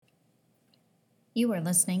You are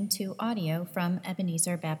listening to audio from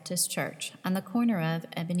Ebenezer Baptist Church on the corner of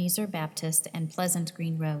Ebenezer Baptist and Pleasant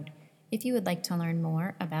Green Road. If you would like to learn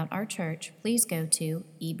more about our church, please go to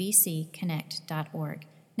ebcconnect.org.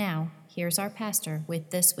 Now, here's our pastor with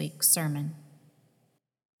this week's sermon.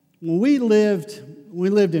 When we lived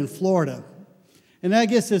in Florida, and I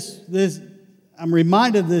guess this I'm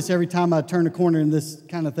reminded of this every time I turn a corner and this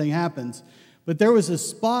kind of thing happens. But there was a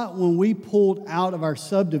spot when we pulled out of our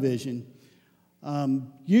subdivision,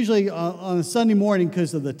 usually on a Sunday morning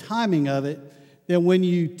because of the timing of it, that when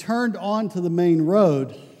you turned onto the main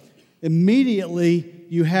road, immediately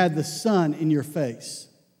you had the sun in your face.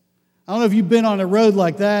 I don't know if you've been on a road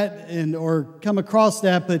like that or come across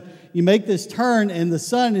that, but you make this turn and the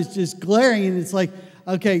sun is just glaring and it's like,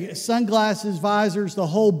 okay, sunglasses, visors, the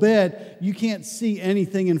whole bit, you can't see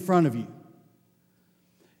anything in front of you.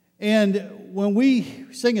 And when we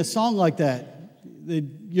sing a song like that,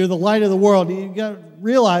 you're the light of the world, you got to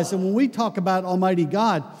realize that when we talk about Almighty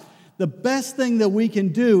God, the best thing that we can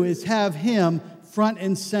do is have Him front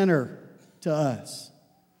and center to us.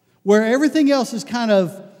 Where everything else is kind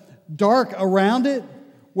of dark around it,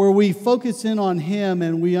 where we focus in on Him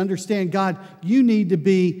and we understand, God, you need to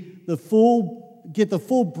be get the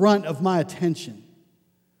full brunt of my attention.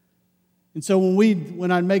 And so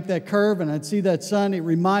when I'd make that curve and I'd see that sun, it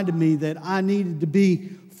reminded me that I needed to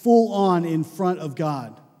be full on in front of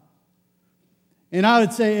God. And I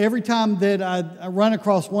would say every time that I run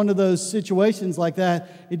across one of those situations like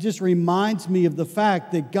that, it just reminds me of the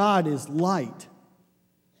fact that God is light.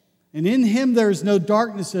 And in Him there is no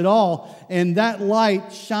darkness at all, and that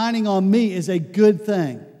light shining on me is a good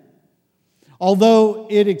thing. Although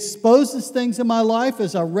it exposes things in my life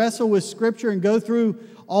as I wrestle with Scripture and go through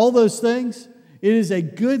all those things, it is a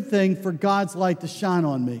good thing for God's light to shine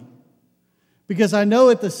on me. Because I know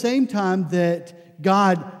at the same time that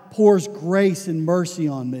God pours grace and mercy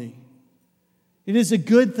on me. It is a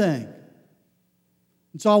good thing.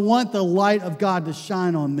 And so I want the light of God to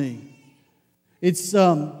shine on me. It's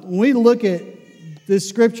when we look at this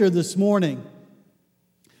Scripture this morning,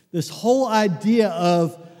 this whole idea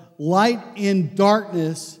of light in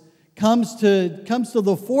darkness comes to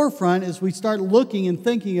the forefront as we start looking and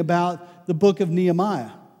thinking about the book of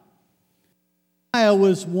Nehemiah. Nehemiah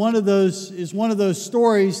is one of those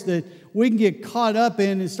stories that we can get caught up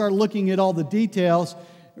in and start looking at all the details.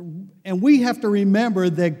 And we have to remember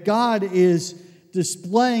that God is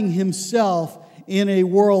displaying Himself in a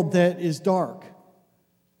world that is dark.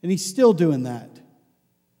 And He's still doing that.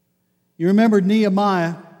 You remember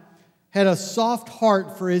Nehemiah had a soft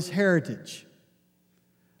heart for his heritage.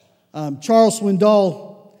 Charles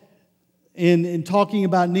Swindoll, in talking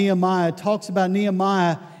about Nehemiah, talks about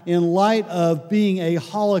Nehemiah in light of being a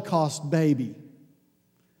Holocaust baby.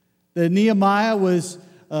 That Nehemiah was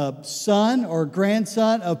a son or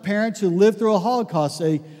grandson of parents who lived through a Holocaust.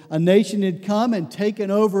 A nation had come and taken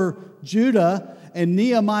over Judah, and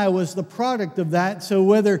Nehemiah was the product of that. So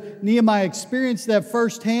whether Nehemiah experienced that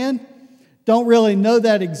firsthand, don't really know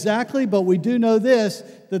that exactly, but we do know this,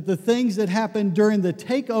 that the things that happened during the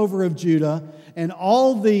takeover of Judah and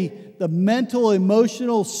all the mental,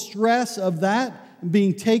 emotional stress of that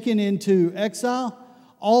being taken into exile,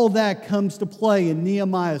 all of that comes to play in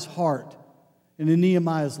Nehemiah's heart and in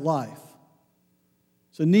Nehemiah's life.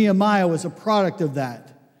 So Nehemiah was a product of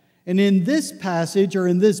that. And in this passage, or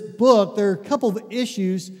in this book, there are a couple of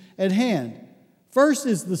issues at hand. First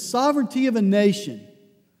is the sovereignty of a nation.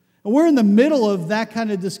 And we're in the middle of that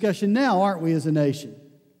kind of discussion now, aren't we, as a nation?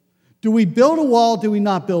 Do we build a wall? Do we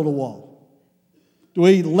not build a wall? Do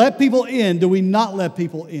we let people in? Do we not let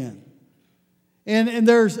people in? And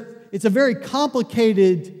it's a very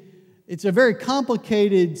complicated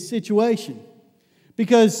situation.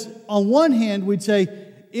 Because on one hand, we'd say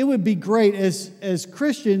it would be great as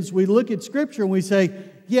Christians, we look at Scripture and we say,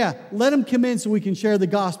 yeah, let them come in so we can share the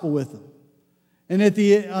gospel with them. And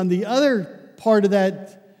on the other part of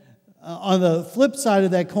that, on the flip side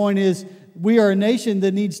of that coin is we are a nation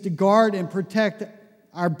that needs to guard and protect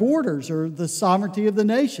our borders or the sovereignty of the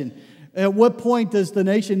nation. At what point does the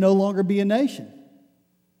nation no longer be a nation?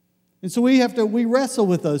 And so we wrestle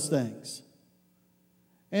with those things.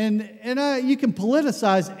 And you can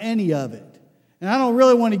politicize any of it. And I don't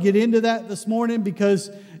really want to get into that this morning because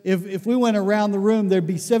if we went around the room, there'd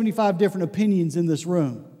be 75 different opinions in this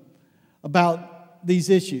room about these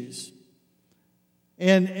issues.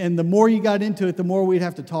 And the more you got into it, the more we'd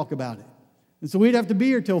have to talk about it. And so we'd have to be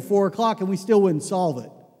here till 4 o'clock and we still wouldn't solve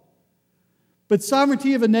it. But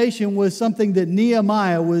sovereignty of a nation was something that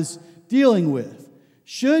Nehemiah was dealing with.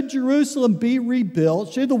 Should Jerusalem be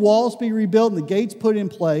rebuilt? Should the walls be rebuilt and the gates put in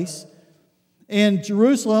place? and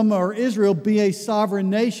Jerusalem or Israel be a sovereign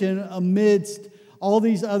nation amidst all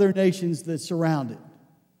these other nations that surround it.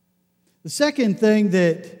 The second thing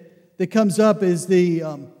that comes up is the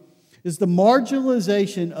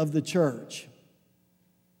marginalization of the church.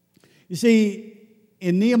 You see,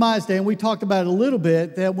 in Nehemiah's day, and we talked about it a little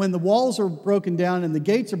bit, that when the walls are broken down and the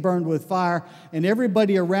gates are burned with fire and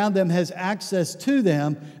everybody around them has access to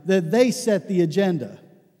them, that they set the agenda.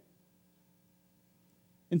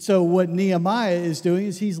 And so what Nehemiah is doing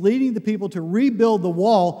is he's leading the people to rebuild the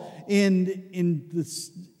wall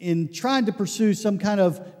in trying to pursue some kind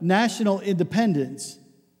of national independence,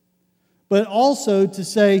 but also to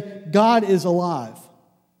say God is alive.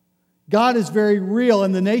 God is very real,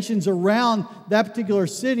 and the nations around that particular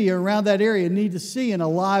city, around that area, need to see an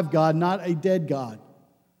alive God, not a dead God.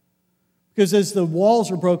 Because as the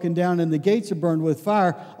walls are broken down and the gates are burned with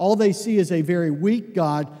fire, all they see is a very weak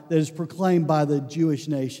God that is proclaimed by the Jewish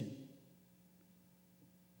nation.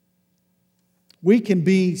 We can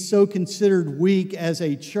be so considered weak as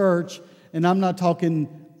a church, and I'm not talking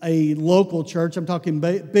a local church, I'm talking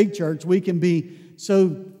big church. We can be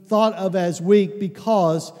so thought of as weak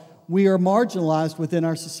because we are marginalized within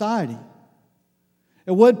our society.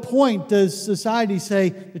 At what point does society say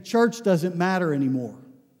the church doesn't matter anymore?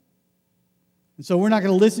 And so we're not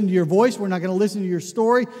going to listen to your voice. We're not going to listen to your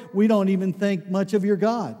story. We don't even think much of your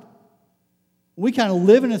God. We kind of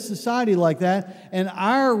live in a society like that, and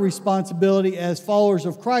our responsibility as followers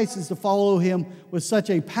of Christ is to follow Him with such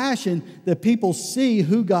a passion that people see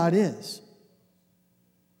who God is.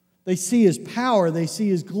 They see His power. They see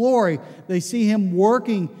His glory. They see Him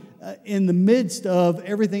working in the midst of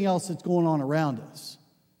everything else that's going on around us.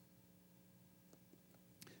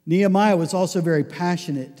 Nehemiah was also very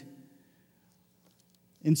passionate.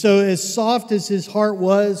 And so as soft as his heart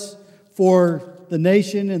was for the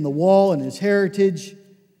nation and the wall and his heritage,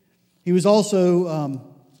 he was also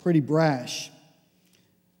pretty brash.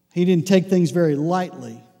 He didn't take things very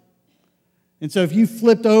lightly. And so if you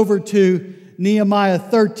flipped over to Nehemiah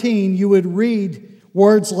 13, you would read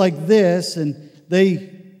words like this, and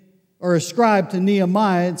they are ascribed to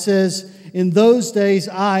Nehemiah. It says, "In those days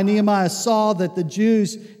I, Nehemiah, saw that the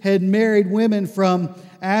Jews had married women from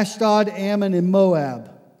Ashdod, Ammon, and Moab.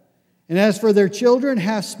 And as for their children,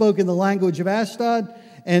 half spoke in the language of Ashdod,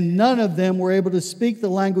 and none of them were able to speak the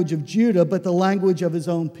language of Judah, but the language of his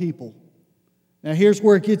own people." Now here's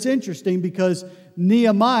where it gets interesting, because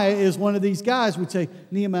Nehemiah is one of these guys. We'd say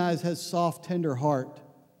Nehemiah has a soft, tender heart.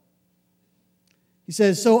 He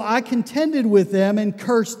says, "So I contended with them and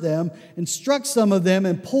cursed them and struck some of them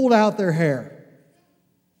and pulled out their hair.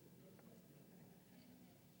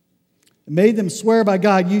 And made them swear by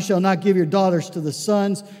God, you shall not give your daughters to the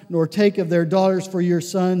sons, nor take of their daughters for your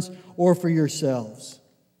sons or for yourselves."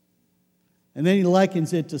 And then he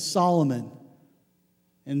likens it to Solomon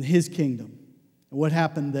and his kingdom and what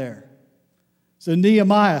happened there. So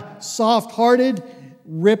Nehemiah, soft-hearted,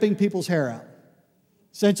 ripping people's hair out.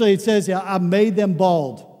 Essentially, it says, I made them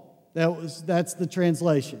bald. That's the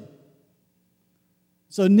translation.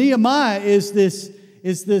 So Nehemiah is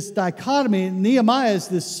this dichotomy. Nehemiah is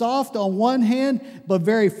this soft on one hand, but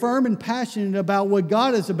very firm and passionate about what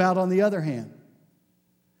God is about on the other hand.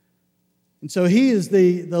 And so he is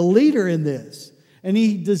the leader in this. And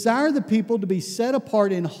he desired the people to be set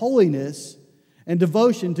apart in holiness and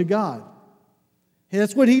devotion to God.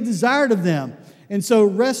 That's what he desired of them. And so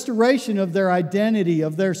restoration of their identity,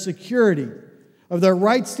 of their security, of their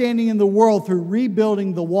right standing in the world through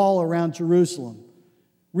rebuilding the wall around Jerusalem,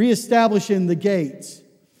 reestablishing the gates.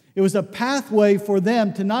 It was a pathway for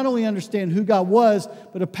them to not only understand who God was,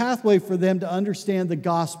 but a pathway for them to understand the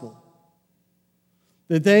gospel.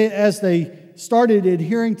 That as they started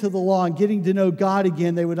adhering to the law and getting to know God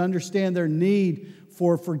again, they would understand their need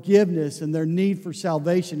for forgiveness and their need for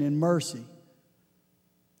salvation and mercy.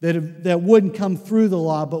 That wouldn't come through the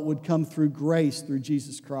law, but would come through grace, through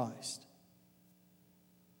Jesus Christ.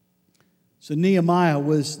 So Nehemiah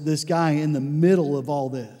was this guy in the middle of all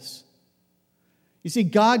this. You see,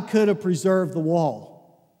 God could have preserved the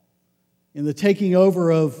wall. In the taking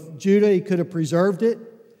over of Judah, He could have preserved it.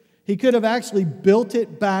 He could have actually built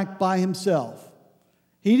it back by Himself.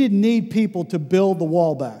 He didn't need people to build the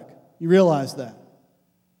wall back. You realize that?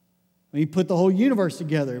 He put the whole universe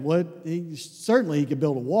together. Certainly he could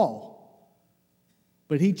build a wall.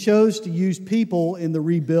 But He chose to use people in the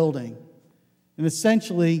rebuilding. And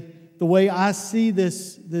essentially, the way I see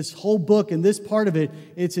this whole book and this part of it,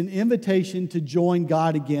 it's an invitation to join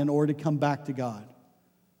God again or to come back to God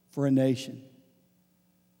for a nation.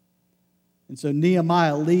 And so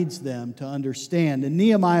Nehemiah leads them to understand. And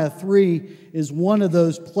Nehemiah 3 is one of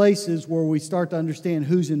those places where we start to understand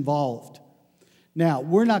who's involved. Now,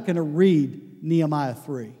 we're not going to read Nehemiah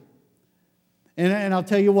 3. And I'll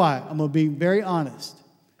tell you why. I'm going to be very honest.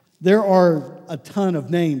 There are a ton of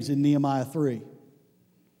names in Nehemiah 3.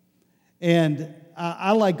 And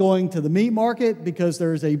I like going to the meat market because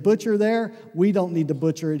there's a butcher there. We don't need to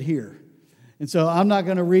butcher it here. And so I'm not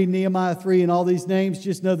going to read Nehemiah 3 and all these names.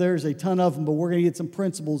 Just know there's a ton of them, but we're going to get some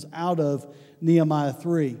principles out of Nehemiah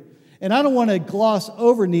 3. And I don't want to gloss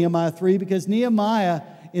over Nehemiah 3 because Nehemiah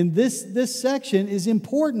in this section is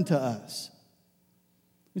important to us.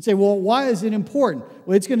 You'd say, well, why is it important?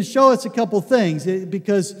 Well, it's going to show us a couple things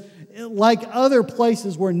because like other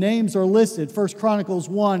places where names are listed, 1 Chronicles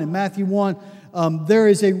 1 and Matthew 1, there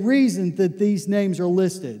is a reason that these names are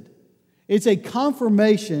listed. It's a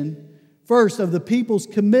confirmation, first, of the people's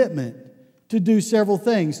commitment to do several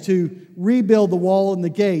things, to rebuild the wall and the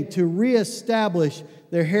gate, to reestablish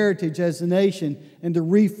their heritage as a nation, and to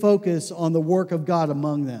refocus on the work of God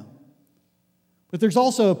among them. But there's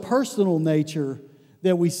also a personal nature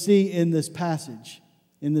that we see in this passage,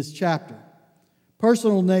 in this chapter.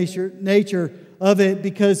 Personal nature of it,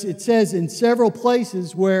 because it says in several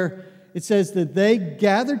places where it says that they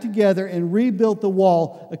gathered together and rebuilt the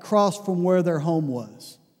wall across from where their home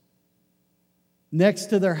was, next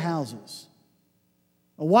to their houses.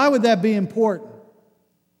 Now, why would that be important?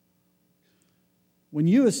 When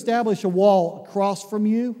you establish a wall across from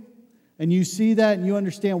you, and you see that and you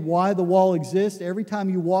understand why the wall exists, every time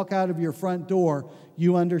you walk out of your front door,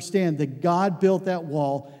 you understand that God built that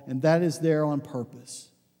wall and that is there on purpose.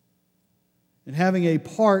 And having a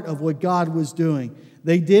part of what God was doing.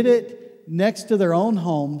 They did it next to their own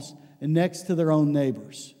homes and next to their own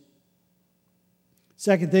neighbors.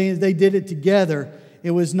 Second thing is they did it together.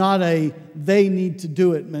 It was not a they need to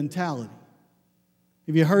do it mentality.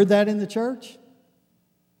 Have you heard that in the church?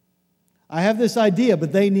 I have this idea,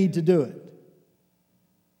 but they need to do it.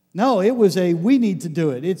 No, it was a we need to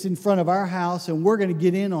do it. It's in front of our house and we're going to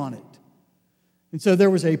get in on it. And so there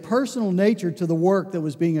was a personal nature to the work that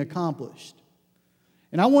was being accomplished.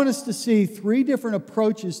 And I want us to see three different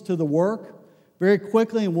approaches to the work very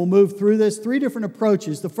quickly, and we'll move through this. Three different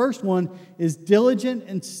approaches. The first one is diligent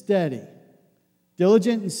and steady.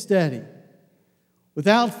 Diligent and steady.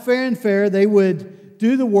 Without fanfare, they would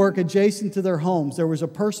do the work adjacent to their homes. There was a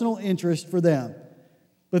personal interest for them,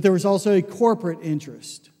 but there was also a corporate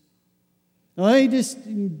interest. Now let me just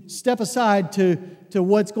step aside to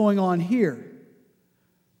what's going on here.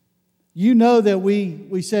 You know that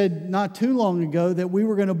we said not too long ago that we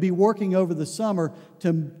were going to be working over the summer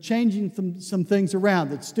to changing some things around,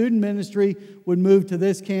 that student ministry would move to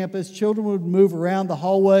this campus, children would move around the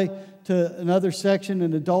hallway to another section,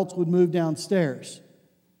 and adults would move downstairs.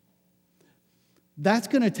 That's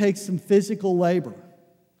going to take some physical labor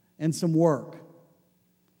and some work.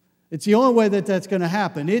 It's the only way that that's going to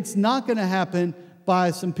happen. It's not going to happen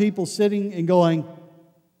by some people sitting and going,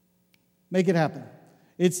 make it happen.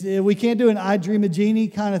 We can't do an I Dream a Genie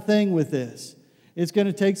kind of thing with this. It's going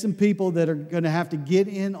to take some people that are going to have to get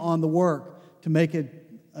in on the work to make it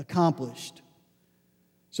accomplished.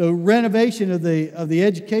 So renovation of the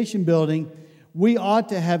education building, we ought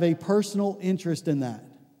to have a personal interest in that,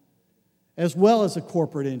 as well as a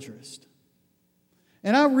corporate interest.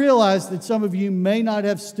 And I realize that some of you may not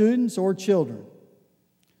have students or children,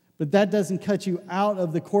 but that doesn't cut you out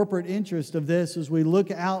of the corporate interest of this as we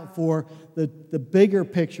look out for the bigger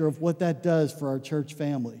picture of what that does for our church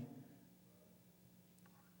family.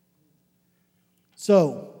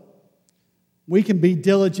 So, we can be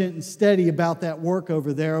diligent and steady about that work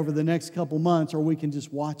over there over the next couple months, or we can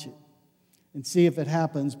just watch it and see if it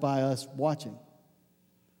happens by us watching.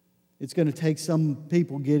 It's going to take some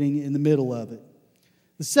people getting in the middle of it.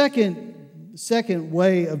 The second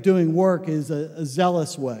way of doing work is a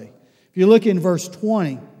zealous way. If you look in verse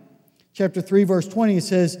 20, chapter 3, verse 20, it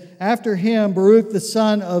says, "After him, Baruch the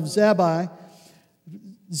son of Zabbai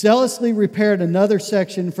zealously repaired another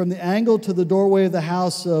section from the angle to the doorway of the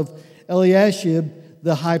house of Eliashib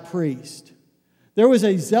the high priest." There was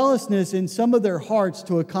a zealousness in some of their hearts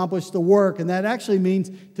to accomplish the work, and that actually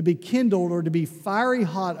means to be kindled or to be fiery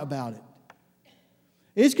hot about it.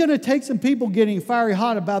 It's going to take some people getting fiery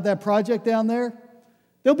hot about that project down there.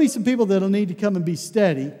 There'll be some people that'll need to come and be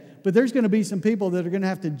steady, but there's going to be some people that are going to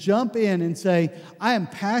have to jump in and say, I am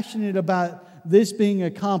passionate about this being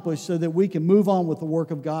accomplished so that we can move on with the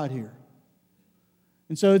work of God here.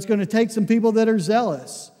 And so it's going to take some people that are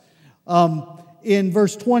zealous. In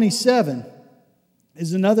verse 27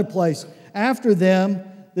 is another place. "After them,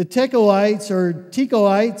 the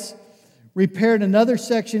Tekoites repaired another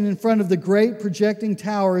section in front of the great projecting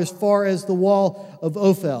tower as far as the wall of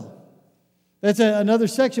Ophel." That's another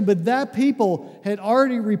section, but that people had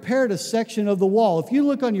already repaired a section of the wall. If you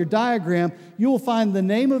look on your diagram, you will find the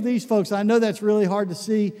name of these folks. I know that's really hard to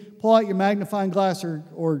see. Pull out your magnifying glass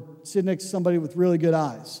or sit next to somebody with really good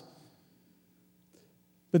eyes.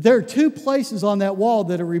 But there are two places on that wall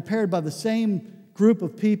that are repaired by the same group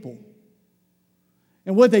of people.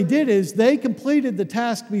 And what they did is they completed the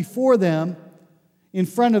task before them in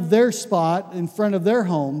front of their spot, in front of their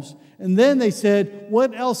homes. And then they said,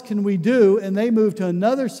 what else can we do? And they moved to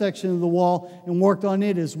another section of the wall and worked on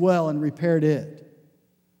it as well and repaired it.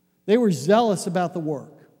 They were zealous about the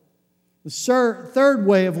work. The third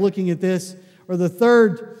way of looking at this, or the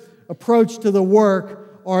third approach to the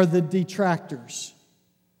work, are the detractors.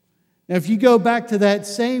 Now, if you go back to that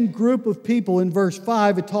same group of people in verse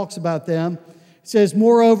 5, it talks about them. It says,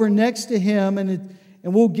 moreover, next to him, and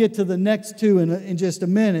we'll get to the next two in just a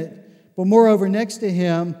minute, but moreover, next to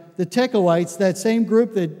him, the Tekoites, that same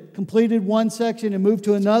group that completed one section and moved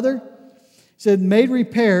to another, said, made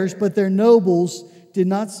repairs, but their nobles did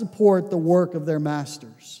not support the work of their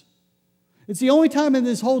masters. It's the only time in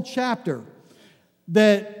this whole chapter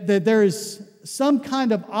that there is some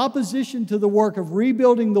kind of opposition to the work of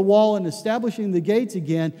rebuilding the wall and establishing the gates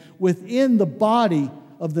again within the body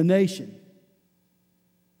of the nation.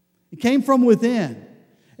 It came from within.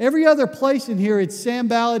 Every other place in here, it's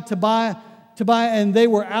Sanballat, Tobiah, and they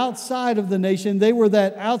were outside of the nation. They were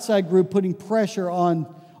that outside group putting pressure on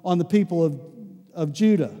the people of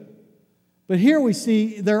Judah. But here we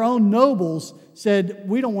see their own nobles said,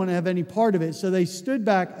 we don't want to have any part of it. So they stood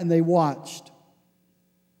back and they watched.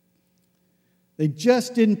 They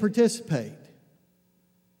just didn't participate.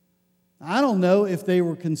 I don't know if they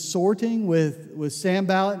were consorting with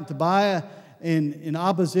Sanballat and Tobiah in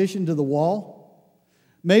opposition to the wall.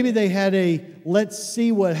 Maybe they had let's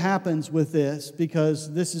see what happens with this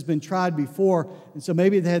because this has been tried before. And so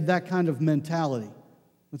maybe they had that kind of mentality.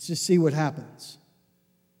 Let's just see what happens.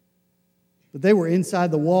 But they were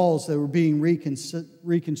inside the walls that were being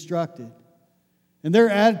reconstructed. And their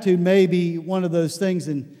attitude may be one of those things,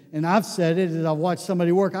 and I've said it as I've watched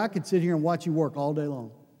somebody work. I could sit here and watch you work all day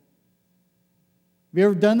long. Have you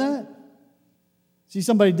ever done that? See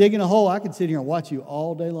somebody digging a hole, I could sit here and watch you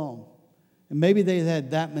all day long. And maybe they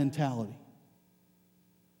had that mentality.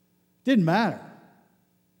 Didn't matter.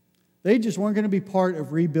 They just weren't going to be part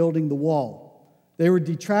of rebuilding the wall. They were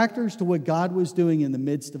detractors to what God was doing in the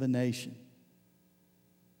midst of a nation.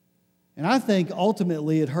 And I think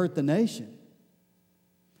ultimately it hurt the nation.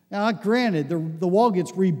 Now, granted, the wall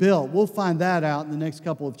gets rebuilt. We'll find that out in the next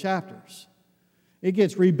couple of chapters. It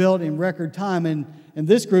gets rebuilt in record time. And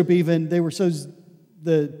this group even,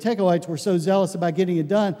 the Tekoites were so zealous about getting it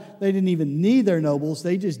done, they didn't even need their nobles.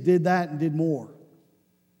 They just did that and did more.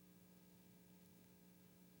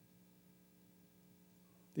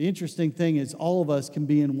 The interesting thing is all of us can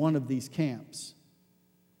be in one of these camps.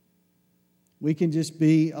 We can just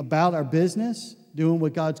be about our business, doing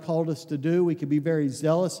what God's called us to do. We can be very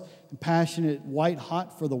zealous and passionate, white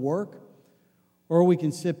hot for the work. Or we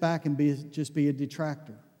can sit back and just be a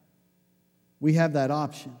detractor. We have that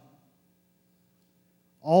option.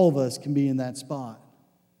 All of us can be in that spot.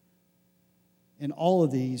 And all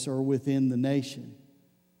of these are within the nation.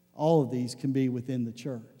 All of these can be within the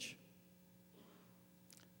church.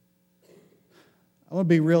 I want to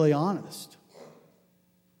be really honest.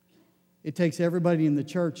 It takes everybody in the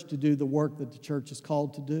church to do the work that the church is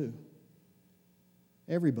called to do.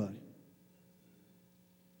 Everybody.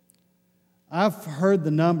 I've heard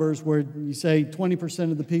the numbers where you say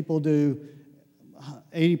 20% of the people do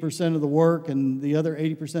 80% of the work and the other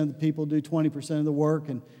 80% of the people do 20% of the work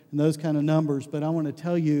and those kind of numbers. But I want to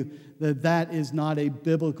tell you that is not a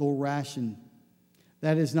biblical ration.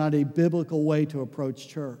 That is not a biblical way to approach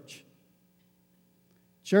church.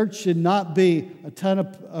 Church should not be a ton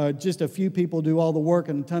of, just a few people do all the work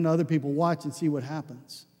and a ton of other people watch and see what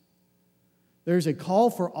happens. There's a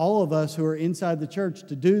call for all of us who are inside the church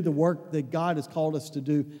to do the work that God has called us to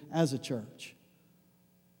do as a church.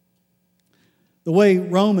 The way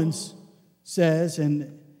Romans says,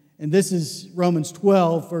 and this is Romans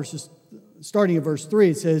 12, starting at verse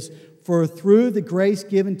 3, it says, "For through the grace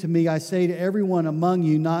given to me, I say to everyone among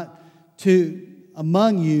you not to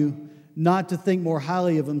think more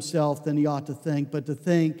highly of himself than he ought to think, but to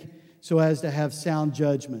think so as to have sound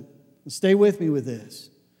judgment." Stay with me with this.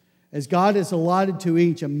 "As God has allotted to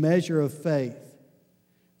each a measure of faith.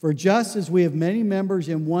 For just as we have many members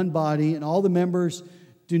in one body, and all the members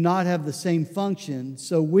do not have the same function,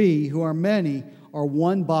 so we, who are many, are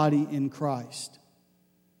one body in Christ,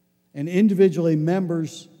 and individually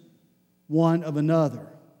members one of another.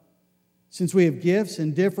 Since we have gifts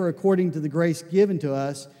and differ according to the grace given to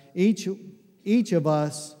us, each each of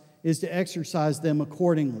us is to exercise them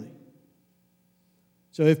accordingly.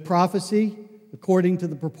 So if prophecy, according to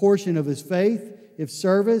the proportion of his faith, if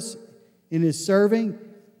service, in his serving,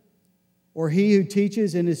 or he who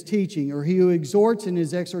teaches in his teaching, or he who exhorts in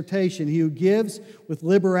his exhortation, he who gives with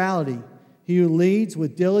liberality, he who leads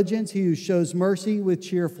with diligence, he who shows mercy with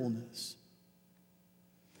cheerfulness.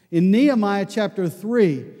 In Nehemiah chapter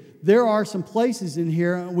 3, there are some places in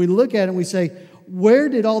here, and we look at it and we say, where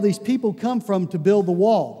did all these people come from to build the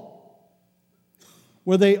wall?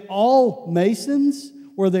 Were they all masons?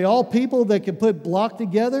 Were they all people that could put block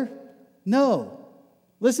together? No.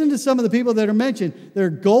 Listen to some of the people that are mentioned. They're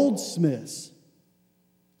goldsmiths.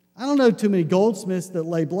 I don't know too many goldsmiths that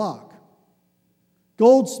lay block.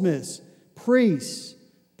 Goldsmiths, priests,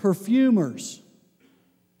 perfumers.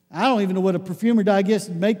 I don't even know what a perfumer does. I guess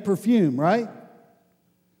make perfume, right?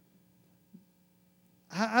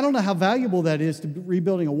 I don't know how valuable that is to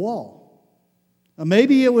rebuilding a wall.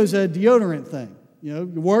 Maybe it was a deodorant thing. You know,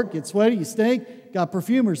 you work, get sweaty, you stink, got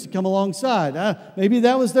perfumers to come alongside. Maybe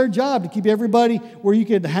that was their job, to keep everybody where you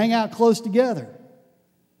could hang out close together.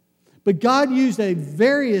 But God used a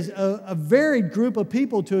varied group of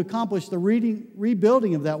people to accomplish the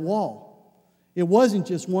rebuilding of that wall. It wasn't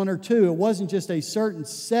just one or two. It wasn't just a certain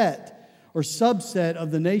set or subset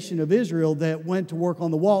of the nation of Israel that went to work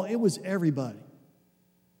on the wall. It was everybody.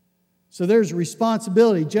 So there's a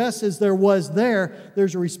responsibility. Just as there was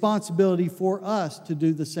there's a responsibility for us to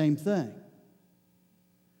do the same thing.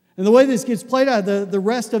 And the way this gets played out, the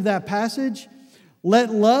rest of that passage,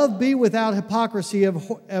 let love be without hypocrisy,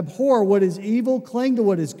 abhor what is evil, cling to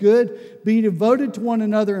what is good, be devoted to one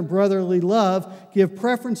another in brotherly love, give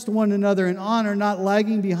preference to one another in honor, not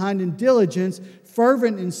lagging behind in diligence,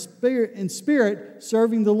 fervent in spirit,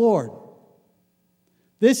 serving the Lord.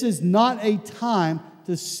 This is not a time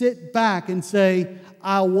to sit back and say,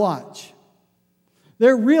 I'll watch.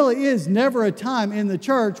 There really is never a time in the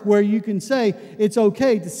church where you can say it's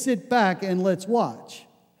okay to sit back and let's watch.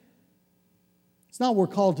 It's not what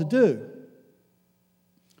we're called to do.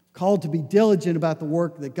 We're called to be diligent about the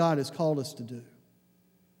work that God has called us to do.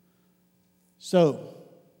 So,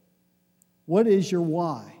 what is your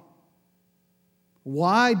why?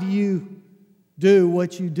 Why do you do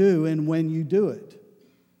what you do and when you do it?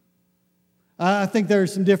 I think there are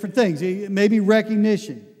some different things. Maybe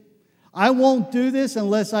recognition. I won't do this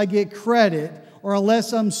unless I get credit or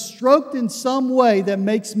unless I'm stroked in some way that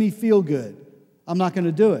makes me feel good. I'm not going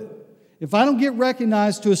to do it. If I don't get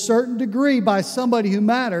recognized to a certain degree by somebody who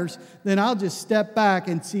matters, then I'll just step back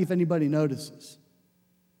and see if anybody notices.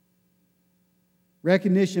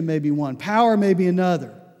 Recognition may be one. Power may be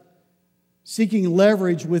another. Seeking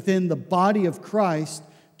leverage within the body of Christ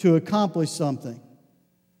to accomplish something.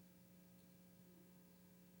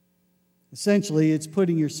 Essentially, it's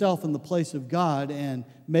putting yourself in the place of God and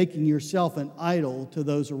making yourself an idol to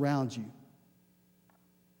those around you.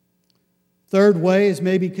 Third way is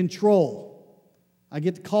maybe control. I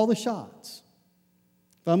get to call the shots.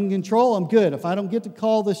 If I'm in control, I'm good. If I don't get to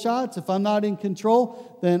call the shots, if I'm not in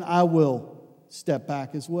control, then I will step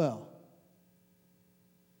back as well.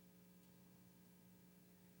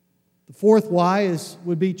 The fourth why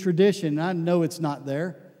would be tradition. I know it's not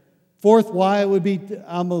there. Fourth why would be,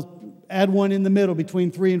 I'm going to add one in the middle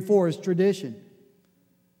between 3 and 4, is tradition.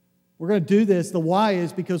 We're going to do this. The why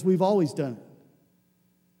is because we've always done it.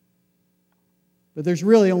 But there's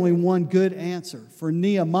really only one good answer. For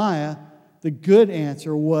Nehemiah, the good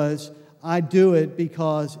answer was, I do it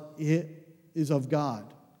because it is of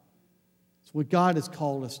God. It's what God has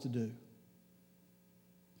called us to do.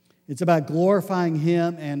 It's about glorifying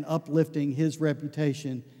Him and uplifting His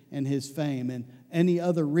reputation and His fame. And any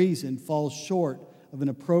other reason falls short of an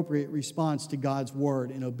appropriate response to God's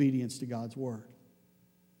Word and obedience to God's Word.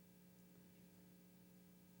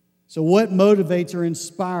 So what motivates or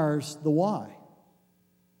inspires the why?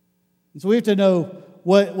 And so we have to know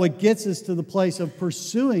what gets us to the place of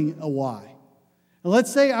pursuing a why. And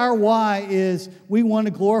let's say our why is we want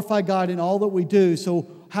to glorify God in all that we do.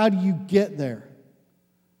 So how do you get there?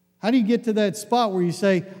 How do you get to that spot where you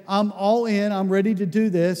say, I'm all in, I'm ready to do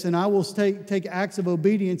this, and I will take acts of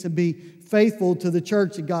obedience and be faithful to the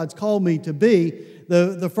church that God's called me to be?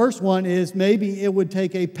 The first one is maybe it would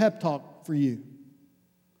take a pep talk for you.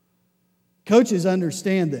 Coaches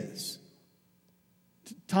understand this.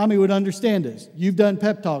 Tommy would understand this. You've done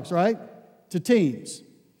pep talks, right? To teams.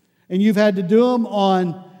 And you've had to do them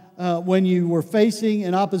on when you were facing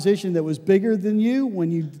an opposition that was bigger than you, when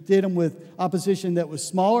you did them with opposition that was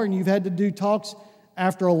smaller, and you've had to do talks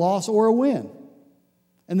after a loss or a win.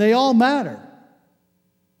 And they all matter.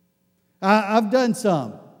 I've done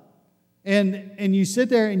some. And you sit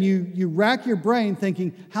there and you rack your brain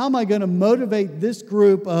thinking, how am I going to motivate this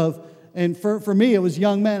group of, and for me it was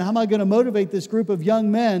young men, how am I going to motivate this group of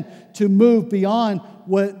young men to move beyond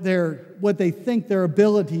what they think their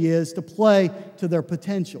ability is to play to their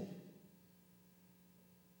potential?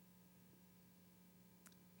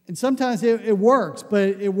 And sometimes it works, but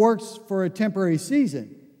it works for a temporary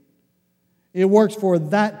season. It works for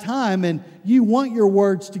that time, and you want your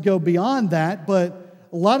words to go beyond that, but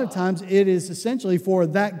a lot of times it is essentially for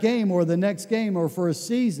that game or the next game or for a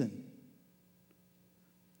season.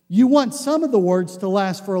 You want some of the words to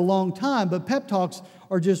last for a long time, but pep talks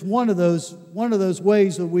are just one of those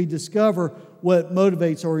ways that we discover what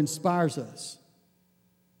motivates or inspires us.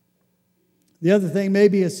 The other thing may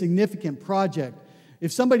be a significant project.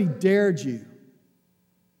 If somebody dared you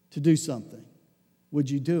to do something, would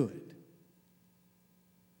you do it?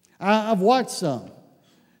 I've watched some,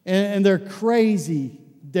 and they're crazy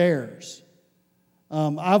dares.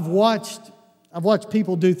 I've watched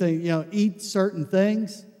people do things, eat certain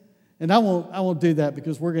things, and I won't do that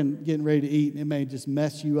because we're getting ready to eat, and it may just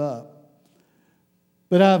mess you up.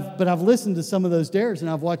 But I've listened to some of those dares, and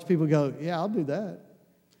I've watched people go, "Yeah, I'll do that.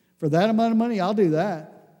 For that amount of money, I'll do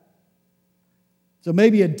that." So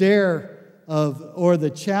maybe a dare or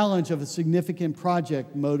the challenge of a significant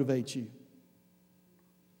project motivates you.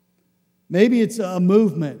 Maybe it's a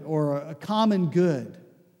movement or a common good.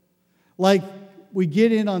 Like we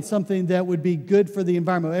get in on something that would be good for the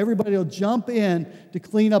environment. Everybody will jump in to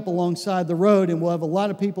clean up alongside the road, and we'll have a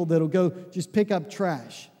lot of people that'll go just pick up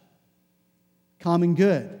trash. Common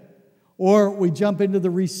good. Or we jump into the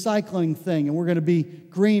recycling thing, and we're going to be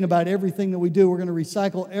green about everything that we do. We're going to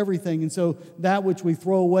recycle everything. And so that which we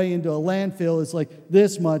throw away into a landfill is like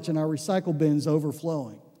this much, and our recycle bin's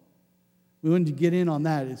overflowing. We want to get in on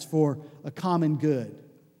that. It's for a common good.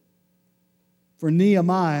 For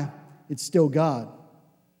Nehemiah, it's still God.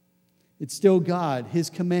 It's still God, His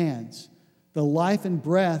commands. The life and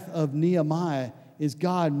breath of Nehemiah is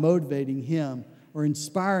God motivating him or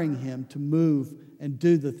inspiring him to move and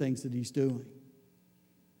do the things that he's doing.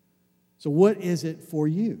 So what is it for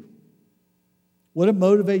you? What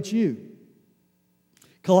motivates you?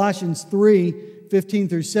 Colossians 3:15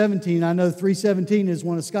 through 17, I know 3:17 is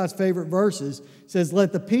one of Scott's favorite verses, says,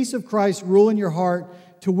 "Let the peace of Christ rule in your heart,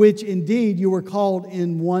 to which indeed you were called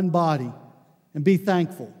in one body, and be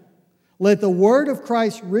thankful. Let the word of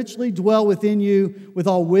Christ richly dwell within you with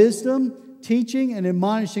all wisdom, teaching and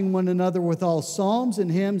admonishing one another with all psalms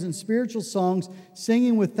and hymns and spiritual songs,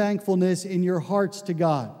 singing with thankfulness in your hearts to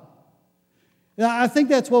God." Now, I think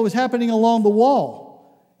that's what was happening along the wall.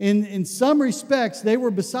 In some respects, they were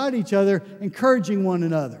beside each other, encouraging one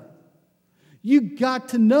another. You got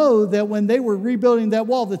to know that when they were rebuilding that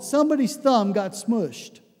wall, that somebody's thumb got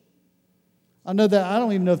smushed. I know that, I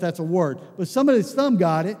don't even know if that's a word, but somebody's thumb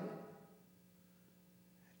got it.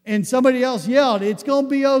 And somebody else yelled, "It's going to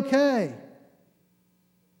be okay.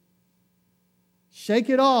 Shake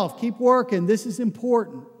it off. Keep working. This is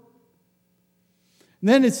important." And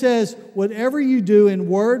then it says, "Whatever you do in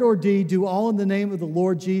word or deed, do all in the name of the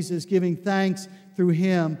Lord Jesus, giving thanks through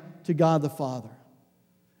Him to God the Father."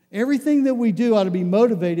 Everything that we do ought to be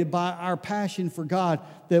motivated by our passion for God,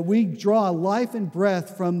 that we draw life and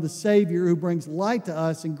breath from the Savior who brings light to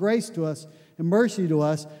us and grace to us and mercy to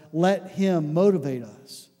us. Let Him motivate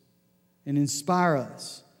us and inspire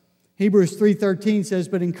us. Hebrews 3:13 says,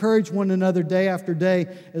 "But encourage one another day after day,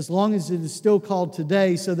 as long as it is still called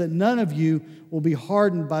today, so that none of you will be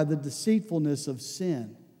hardened by the deceitfulness of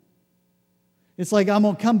sin." It's like I'm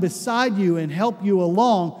going to come beside you and help you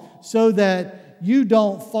along so that you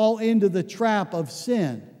don't fall into the trap of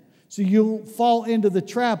sin. So you'll fall into the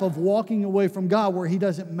trap of walking away from God where He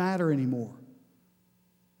doesn't matter anymore.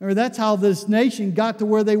 Remember, that's how this nation got to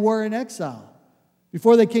where they were in exile.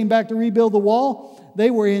 Before they came back to rebuild the wall, they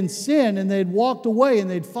were in sin and they'd walked away and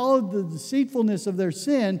they'd followed the deceitfulness of their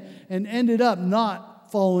sin and ended up not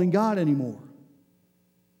following God anymore.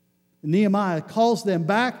 And Nehemiah calls them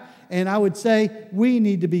back, and I would say we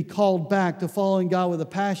need to be called back to following God with a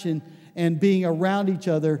passion and being around each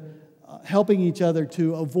other, helping each other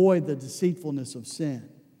to avoid the deceitfulness of sin.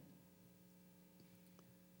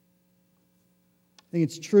 I think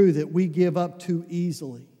it's true that we give up too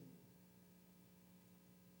easily.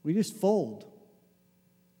 We just fold.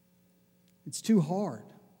 It's too hard.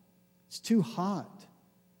 It's too hot.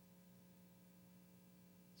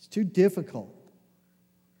 It's too difficult.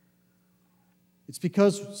 It's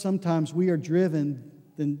because sometimes we are driven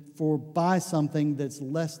by something that's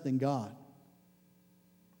less than God.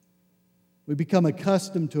 We become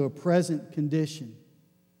accustomed to a present condition.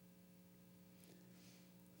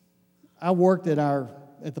 I worked at our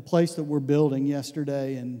at the place that we're building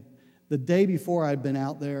yesterday, and the day before I'd been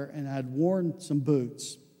out there, and I'd worn some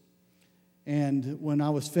boots. And when I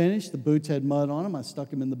was finished, the boots had mud on them. I stuck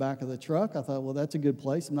them in the back of the truck. I thought, well, that's a good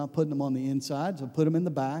place. I'm not putting them on the inside, so I put them in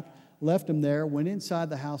the back, left them there, went inside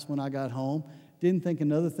the house when I got home, didn't think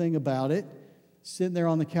another thing about it. Sitting there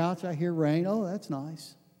on the couch, I hear rain. Oh, that's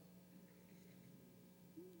nice.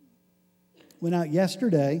 Went out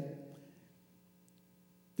yesterday.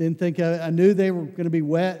 Didn't think I knew they were going to be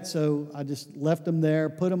wet, so I just left them there,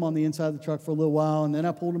 put them on the inside of the truck for a little while, and then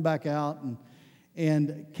I pulled them back out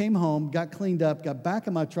and came home, got cleaned up, got back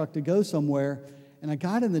in my truck to go somewhere, and I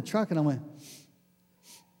got in the truck and I went,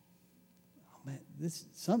 oh man,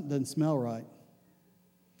 something doesn't smell right.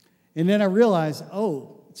 And then I realized,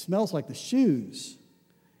 oh, it smells like the shoes.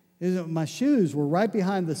 My shoes were right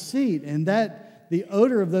behind the seat, and the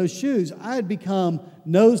odor of those shoes, I had become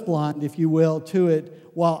nose blind, if you will, to it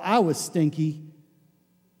while I was stinky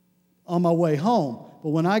on my way home. But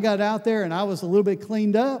when I got out there and I was a little bit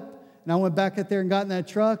cleaned up, and I went back out there and got in that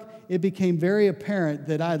truck, it became very apparent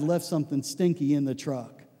that I had left something stinky in the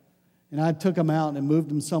truck. And I took them out and moved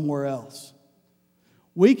them somewhere else.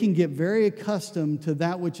 We can get very accustomed to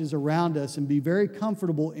that which is around us and be very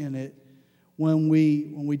comfortable in it when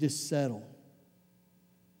we just settle.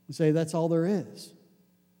 We say that's all there is.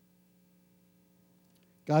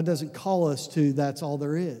 God doesn't call us to that's all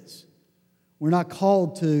there is. We're not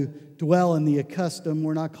called to dwell in the accustomed.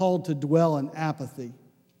 We're not called to dwell in apathy.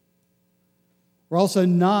 We're also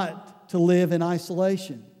not to live in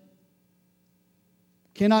isolation.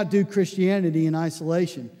 Cannot do Christianity in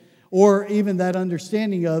isolation, or even that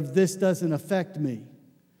understanding of this doesn't affect me.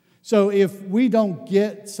 So if we don't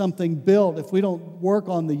get something built, if we don't work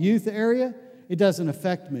on the youth area, it doesn't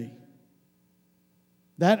affect me.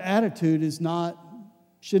 That attitude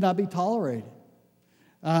should not be tolerated.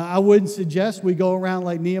 I wouldn't suggest we go around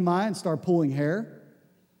like Nehemiah and start pulling hair.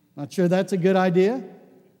 Not sure that's a good idea.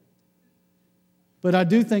 But I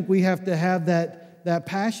do think we have to have that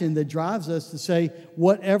passion that drives us to say,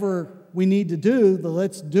 whatever we need to do,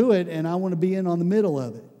 let's do it, and I want to be in on the middle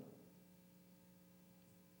of it.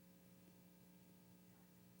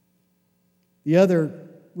 The other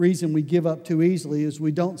reason we give up too easily is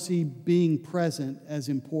we don't see being present as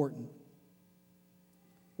important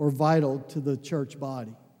or vital to the church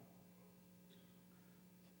body.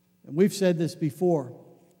 And we've said this before.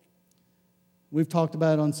 We've talked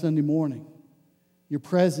about it on Sunday morning. Your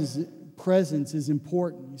presence is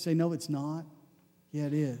important. You say, no, it's not. Yeah,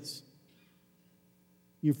 it is.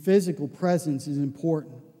 Your physical presence is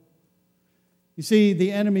important. You see,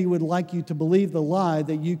 the enemy would like you to believe the lie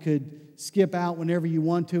that you could skip out whenever you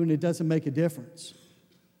want to and it doesn't make a difference.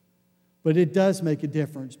 But it does make a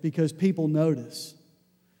difference because people notice.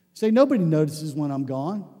 You say, nobody notices when I'm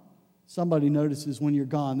gone. Somebody notices when you're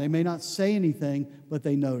gone. They may not say anything, but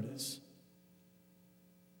they notice.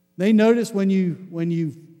 They notice when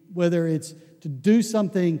you whether it's to do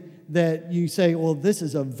something that you say, well, this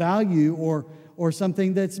is of value, or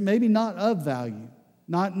something that's maybe not of value,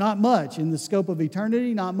 not much in the scope of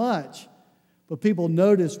eternity, not much. But people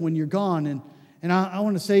notice when you're gone, and I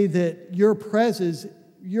want to say that your presence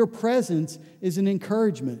is an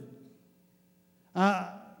encouragement.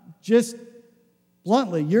 Just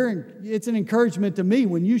bluntly, it's an encouragement to me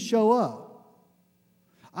when you show up.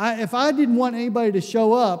 If I didn't want anybody to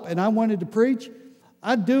show up and I wanted to preach,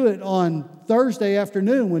 I'd do it on Thursday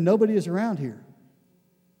afternoon when nobody is around here.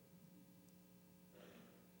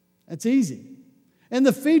 That's easy. And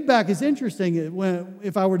the feedback is interesting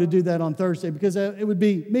if I were to do that on Thursday, because it would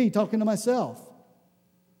be me talking to myself.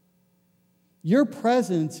 Your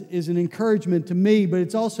presence is an encouragement to me, but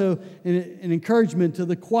it's also an encouragement to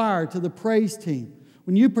the choir, to the praise team.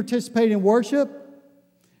 When you participate in worship,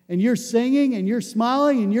 and you're singing and you're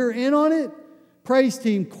smiling and you're in on it, praise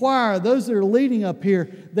team, choir, those that are leading up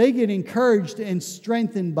here, they get encouraged and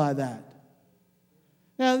strengthened by that.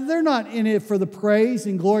 Now, they're not in it for the praise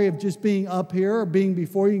and glory of just being up here or being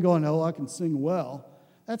before you and going, oh, I can sing well.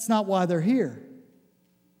 That's not why they're here.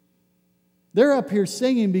 They're up here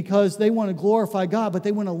singing because they want to glorify God, but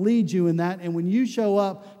they want to lead you in that. And when you show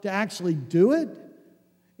up to actually do it,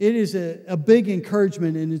 it is a big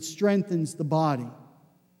encouragement and it strengthens the body.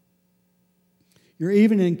 You're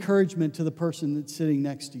even an encouragement to the person that's sitting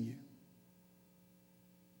next to you.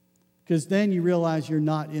 Because then you realize you're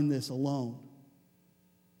not in this alone.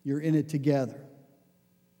 You're in it together.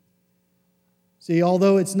 See,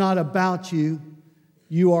 although it's not about you,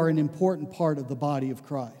 you are an important part of the body of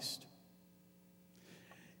Christ.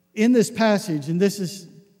 In this passage, and this is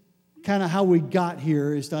kind of how we got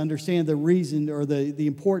here, is to understand the reason or the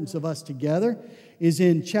importance of us together. is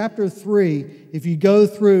in chapter 3. If you go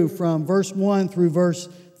through from verse 1 through verse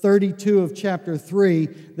 32 of chapter 3,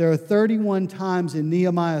 there are 31 times in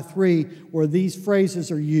Nehemiah 3 where these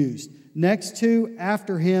phrases are used. Next to,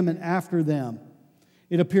 after him, and after them.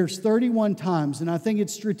 It appears 31 times, and I think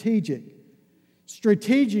it's strategic.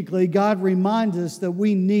 Strategically, God reminds us that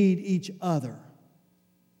we need each other.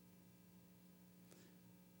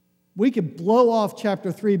 We could blow off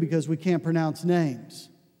chapter 3 because we can't pronounce names.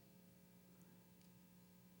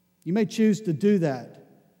 You may choose to do that.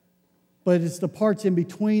 But it's the parts in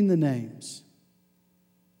between the names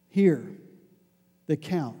here that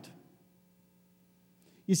count.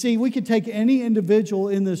 You see, we could take any individual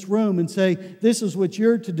in this room and say, this is what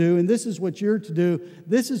you're to do, and this is what you're to do,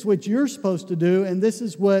 this is what you're supposed to do, and this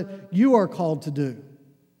is what you are called to do.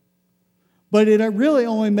 But it really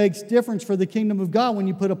only makes difference for the kingdom of God when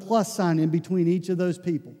you put a plus sign in between each of those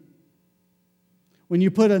people. When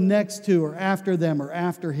you put a next to or after them or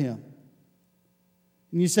after him.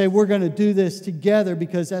 And you say, we're going to do this together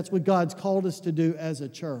because that's what God's called us to do as a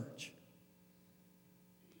church.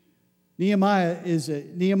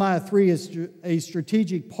 Nehemiah 3 is a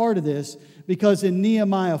strategic part of this because in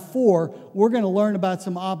Nehemiah 4, we're going to learn about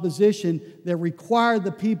some opposition that required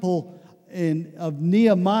the people of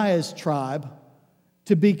Nehemiah's tribe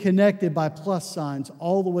to be connected by plus signs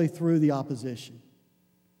all the way through the opposition.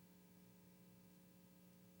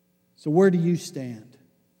 So where do you stand?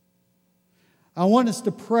 I want us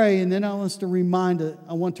to pray, and then I want to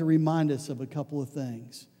remind us of a couple of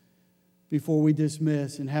things before we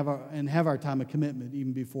dismiss and have our time of commitment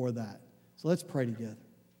even before that. So let's pray together.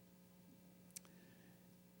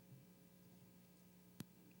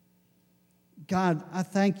 God, I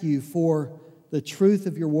thank you for the truth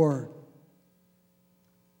of your word.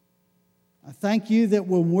 I thank you that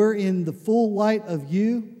when we're in the full light of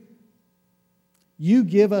you, you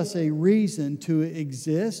give us a reason to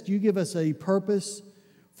exist. You give us a purpose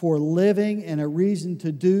for living and a reason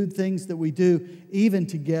to do things that we do, even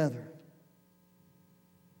together.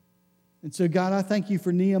 And so, God, I thank you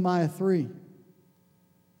for Nehemiah 3.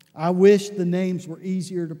 I wish the names were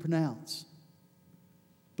easier to pronounce.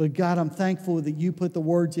 But, God, I'm thankful that you put the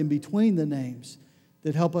words in between the names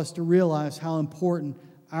that help us to realize how important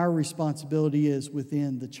our responsibility is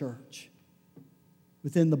within the church,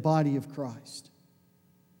 within the body of Christ.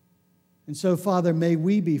 And so, Father, may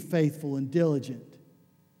we be faithful and diligent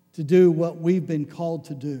to do what we've been called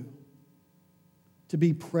to do, to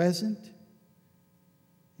be present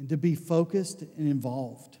and to be focused and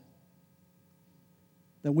involved,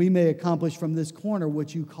 that we may accomplish from this corner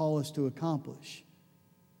what you call us to accomplish,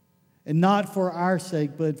 and not for our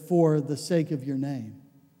sake, but for the sake of your name.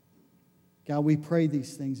 God, we pray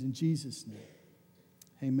these things in Jesus' name.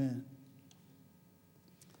 Amen.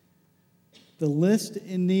 The list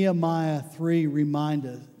in Nehemiah 3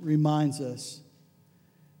 reminds us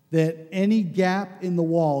that any gap in the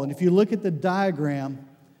wall, and if you look at the diagram,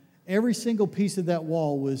 every single piece of that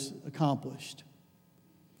wall was accomplished.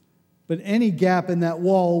 But any gap in that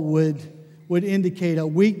wall would indicate a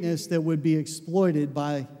weakness that would be exploited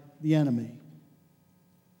by the enemy.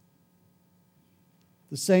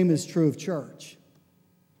 The same is true of church.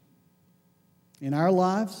 In our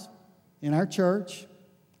lives, in our church,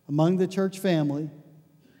 among the church family,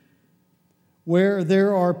 where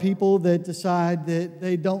there are people that decide that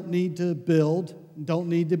they don't need to build, don't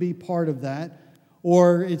need to be part of that,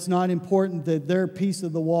 or it's not important that their piece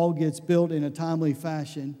of the wall gets built in a timely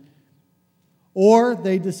fashion, or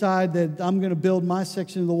they decide that I'm going to build my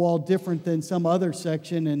section of the wall different than some other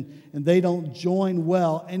section, and they don't join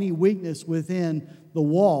well. Any weakness within the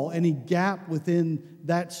wall, any gap within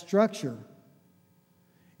that structure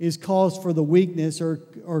is cause for the weakness or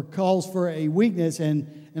calls for a weakness and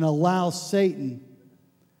allows Satan,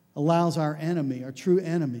 allows our enemy, our true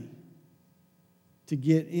enemy, to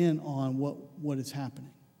get in on what is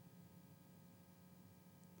happening.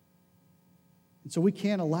 And so we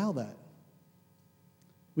can't allow that.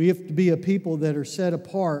 We have to be a people that are set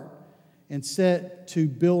apart and set to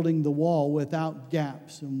building the wall without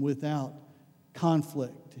gaps and without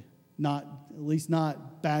conflict, at least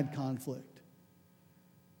not bad conflict.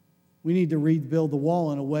 We need to rebuild the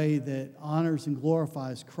wall in a way that honors and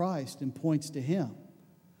glorifies Christ and points to Him,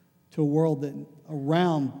 to a world that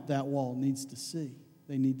around that wall needs to see.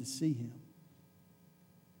 They need to see Him.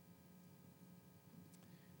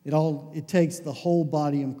 It takes the whole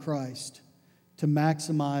body of Christ to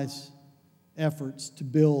maximize efforts to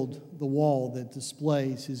build the wall that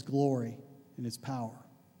displays His glory and His power,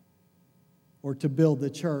 or to build the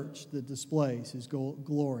church that displays His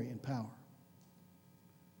glory and power.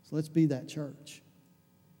 So let's be that church.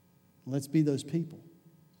 Let's be those people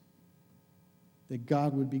that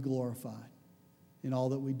God would be glorified in all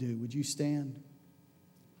that we do. Would you stand?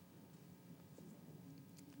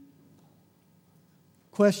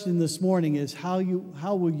 Question this morning is how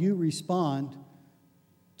will you respond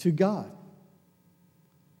to God?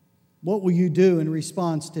 What will you do in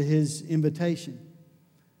response to His invitation?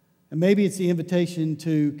 And maybe it's the invitation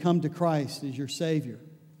to come to Christ as your Savior.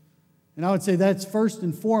 And I would say that's first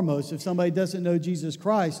and foremost. If somebody doesn't know Jesus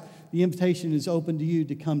Christ, the invitation is open to you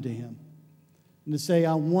to come to Him and to say,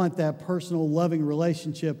 I want that personal, loving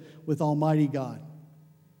relationship with Almighty God.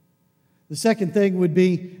 The second thing would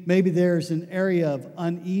be maybe there's an area of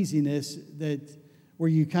uneasiness where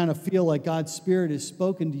you kind of feel like God's Spirit has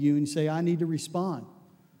spoken to you and you say, I need to respond.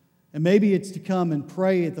 And maybe it's to come and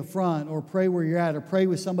pray at the front or pray where you're at or pray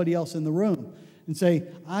with somebody else in the room and say,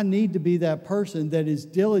 I need to be that person that is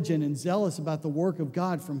diligent and zealous about the work of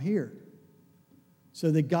God from here so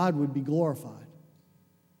that God would be glorified,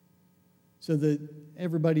 so that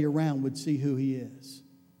everybody around would see who He is.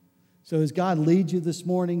 So as God leads you this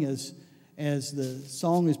morning, as the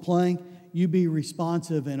song is playing, you be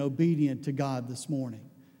responsive and obedient to God this morning.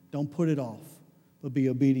 Don't put it off, but be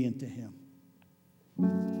obedient to Him.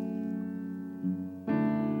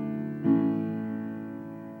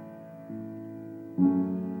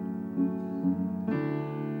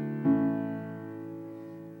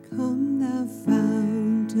 Come, thou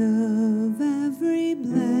fount of every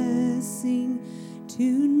blessing,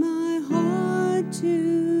 tune my heart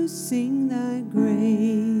to sing thy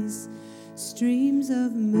grace. Streams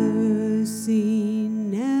of mercy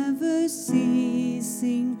never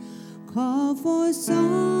ceasing, call for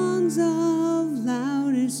songs of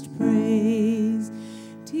loudest praise.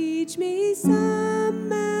 Teach me some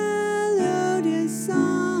melodious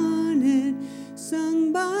sonnet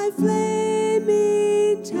sung by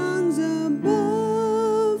flaming tongues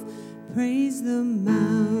above. Praise the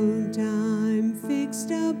mount I'm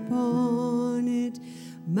fixed upon it,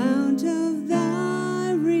 mount of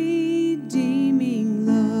thy redeeming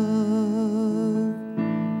love.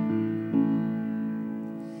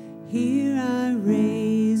 Here I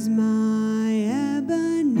raise my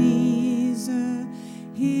Ebenezer,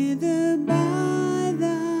 hither by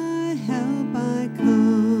thy help I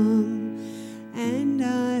come, and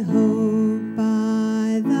I hope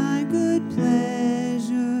by thy good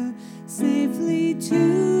pleasure safely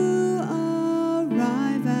to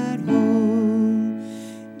arrive at home.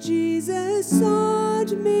 Jesus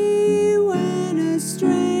sought me when a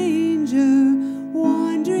stranger,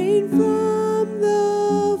 wandering from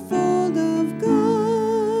the fold of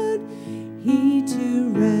God, He to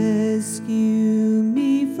rescue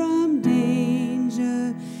me from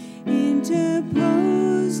danger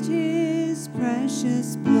interposed His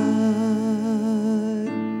precious blood.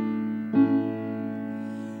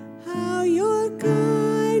 How your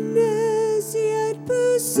kindness yet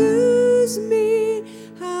pursues me,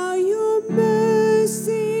 how your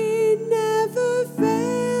mercy never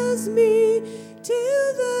fails me,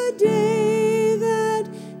 till the day that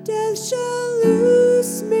death shall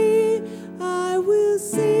loose me. I will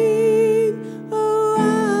sing, oh,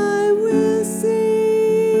 I will sing.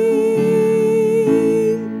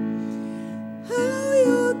 How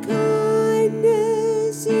your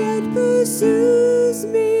kindness yet pursues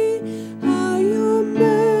me, how your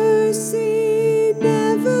mercy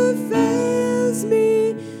never fails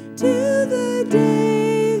me, till the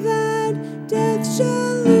day that death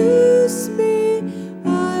shall loose me.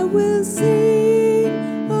 I will sing,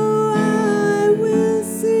 oh, I will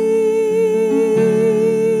sing.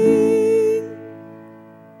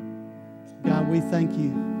 God, we thank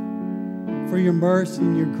you for your mercy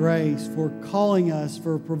and your grace, for calling us,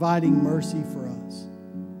 for providing mercy for us.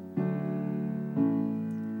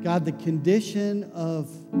 God, the condition of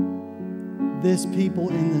this people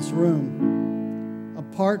in this room,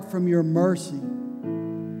 apart from your mercy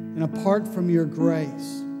and apart from your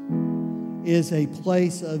grace, is a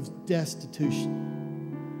place of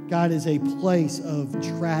destitution. God, is a place of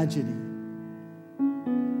tragedy,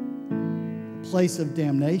 a place of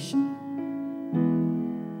damnation.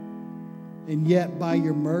 And yet, by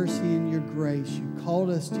your mercy and your grace, you called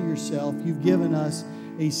us to yourself. You've given us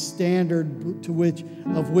a standard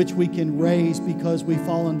of which we can raise because we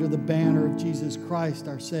fall under the banner of Jesus Christ,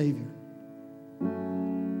 our Savior.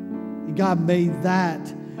 And God, may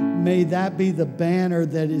that be the banner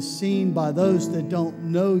that is seen by those that don't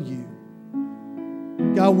know you.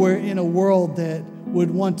 God, we're in a world that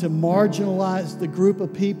would want to marginalize the group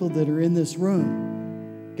of people that are in this room.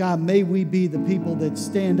 God, may we be the people that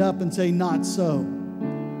stand up and say, not so.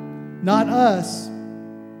 Not us.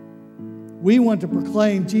 We want to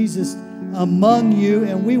proclaim Jesus among you,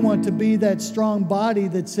 and we want to be that strong body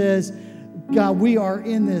that says, God, we are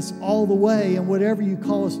in this all the way, and whatever you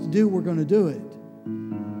call us to do, we're going to do it.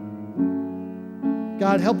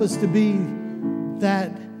 God, help us to be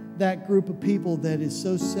that group of people that is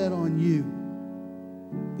so set on you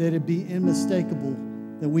that it be unmistakable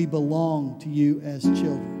that we belong to you as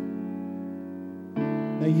children.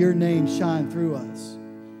 May your name shine through us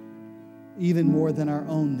even more than our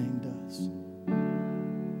own name does.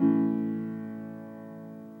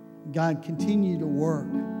 God, continue to work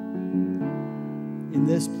in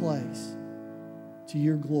this place to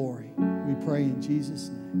your glory. We pray in Jesus'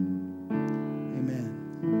 name.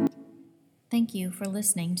 Amen. Thank you for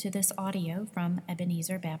listening to this audio from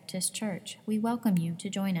Ebenezer Baptist Church. We welcome you to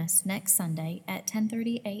join us next Sunday at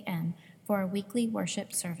 10:30 a.m. for our weekly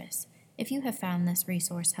worship service. If you have found this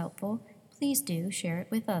resource helpful, please do share it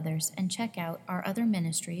with others and check out our other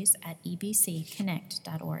ministries at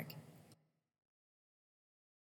ebcconnect.org.